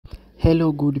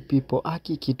Hello good people,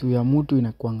 aki kitu ya mutu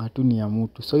inakuanga tu ni ya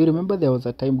mutu. So you remember there was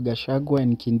a time Gachagua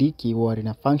and Kindiki were in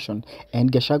a function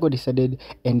and Gachagua decided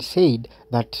and said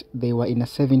that they were in a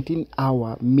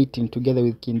 17-hour meeting together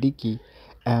with Kindiki,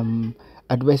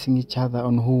 advising each other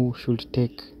on who should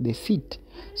take the seat.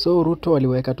 So Ruto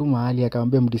aliweka tu mahali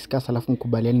akamwambia mdiscuss alafu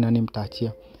mkubaliani nani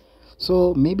mtaachia.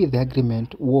 So maybe the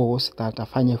agreement was that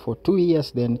afanye for 2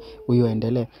 years then huyo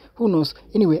endelee. Who knows?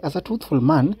 Anyway, as a truthful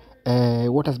man,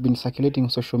 what has been circulating on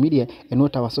social media and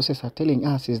what our sources are telling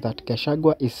us is that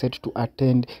Gachagua is set to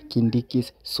attend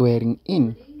Kindikis swearing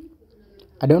in.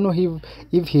 I don't know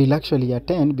if he'll actually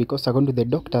attend because according to the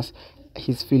doctors,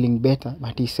 he's feeling better,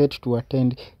 but he's set to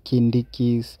attend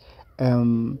Kindikis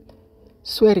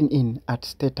swearing in at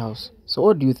State House. So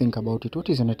what do you think about it? What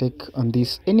is your take on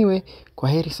this? Anyway,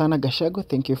 kwaheri sana Gachagua.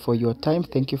 Thank you for your time.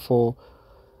 Thank you for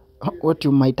what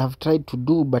you might have tried to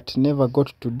do but never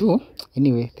got to do.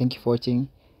 Anyway, thank you for watching.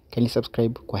 Can you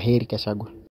subscribe? Kwaheri Gachagua.